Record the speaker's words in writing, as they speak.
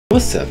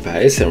What's up,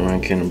 guys? It's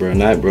Dreamcon, bro.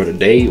 Night, bro.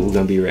 Today we're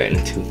gonna be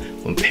reacting to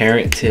when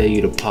parents tell you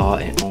to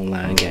pause an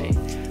online game,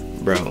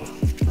 bro.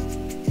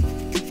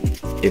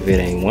 If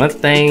it ain't one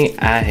thing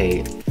I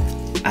hate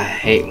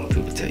when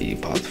people tell you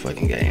pause the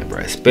fucking game, bro.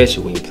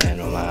 Especially when you're playing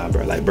online,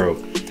 bro. Like, bro,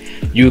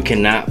 you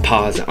cannot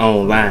pause an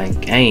online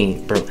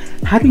game, bro.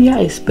 How do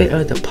y'all expect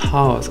us to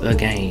pause a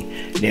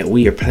game that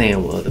we are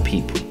playing with other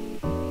people?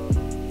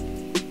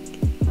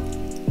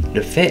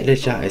 The fact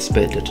that y'all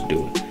expect us to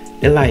do it.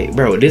 They're like,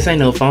 bro, this ain't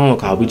no phone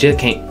call. We just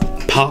can't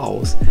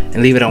pause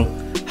and leave it on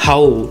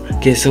hold.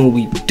 Cause soon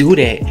we do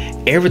that,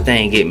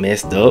 everything get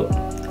messed up.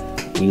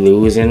 We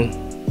losing,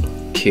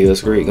 kill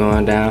streak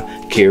going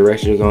down, kill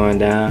ratio going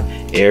down.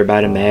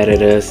 Everybody mad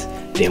at us.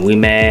 Then we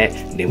mad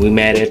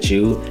at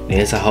you. Then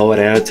it's a whole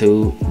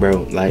attitude,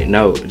 bro. Like,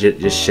 no,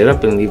 just shut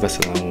up and leave us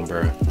alone,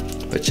 bro.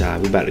 But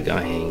y'all, we about to go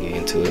ahead and get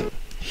into it.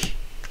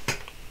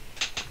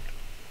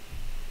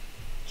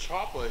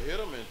 Chopper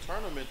hit him and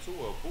turn him into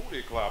a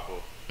booty clapper.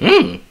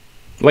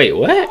 Wait,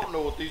 what? I don't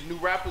know what these new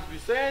rappers be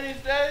saying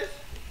these days,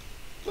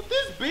 but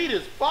this beat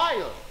is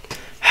fire.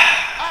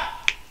 I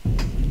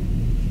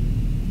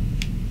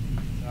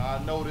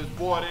know this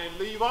boy didn't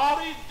leave all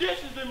these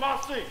dishes in my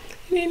sink.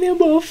 It ain't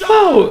never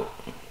fault.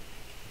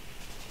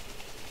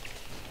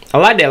 I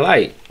like that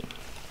light.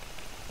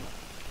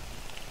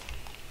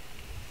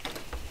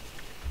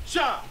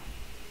 Sean,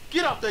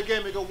 get off that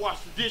game and go wash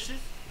the dishes.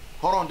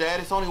 Hold on, Dad.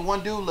 It's only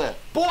one dude left.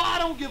 Boy, I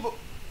don't give a...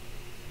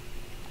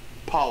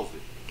 Pause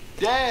it.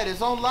 Dad,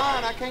 it's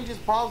online. I can't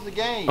just pause the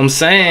game. I'm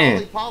saying. I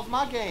only pause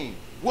my game.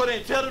 Well,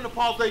 then tell him to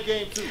pause their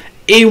game too.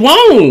 It It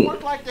won't. don't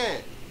work like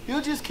that.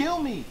 He'll just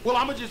kill me. Well,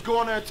 I'm going to just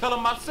go in there and tell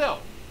him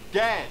myself.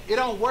 Dad, it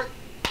don't work.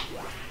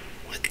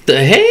 What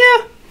the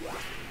hell?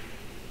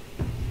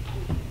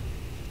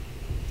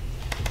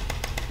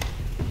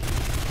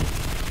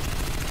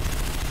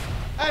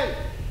 Hey,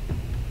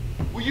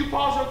 will you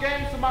pause your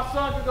game so my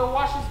son can go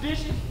wash his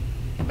dishes?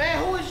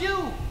 Man, who is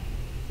you?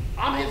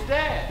 I'm his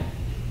dad.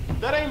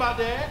 That ain't my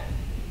dad.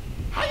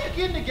 How you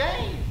get in the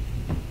game?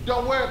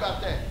 Don't worry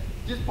about that.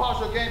 Just pause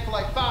your game for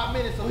like 5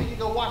 minutes so he can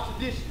go wash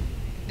the dishes.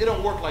 It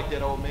don't work like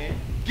that, old man.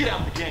 Get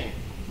out the game.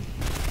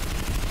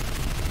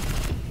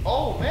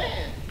 Oh,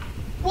 man.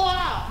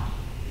 Wow.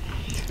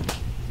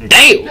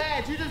 Damn.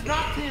 Dad, you just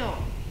knocked him.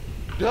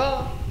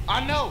 Duh.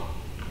 I know.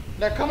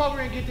 Now come over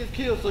and get this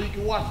kill so he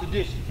can wash the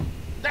dishes.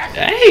 That's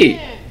Hey.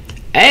 it.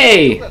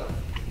 Hey.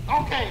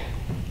 Okay.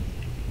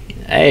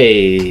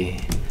 Hey.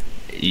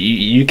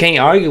 You can't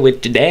argue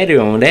with your daddy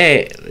on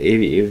that.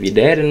 If your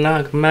daddy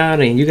knock him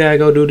out and you gotta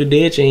go do the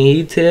ditch and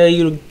he tell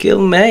you to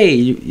kill him, hey,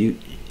 you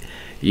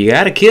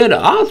gotta kill the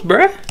ops,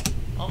 bruh.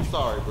 I'm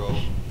sorry, bro.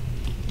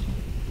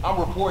 I'm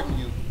reporting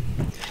you.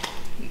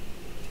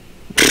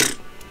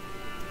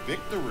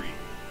 Victory.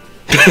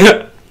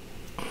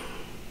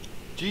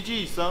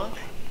 GG, son.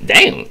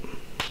 Damn.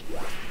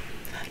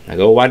 Now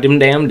go wash them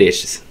damn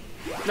dishes.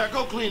 Now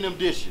go clean them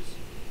dishes.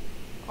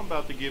 I'm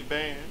about to get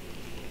banned.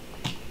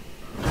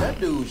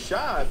 That dude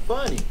shy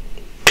funny.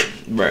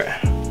 Bruh,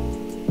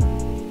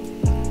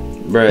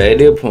 at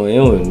that point, it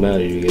don't even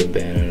matter if you get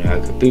banned or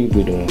not, cause people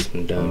be doing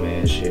some dumb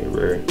ass shit,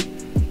 bruh.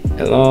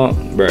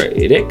 Bruh,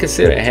 is that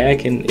considered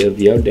hacking if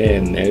your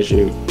dad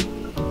measured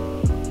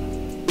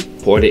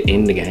ported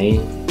in the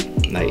game?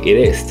 Like,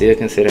 is that still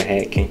considered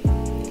hacking?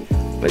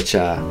 But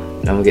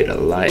y'all, don't forget to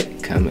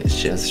like, comment,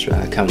 share,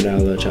 subscribe, comment down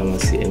below what y'all wanna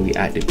see, and we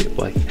out there,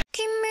 boy.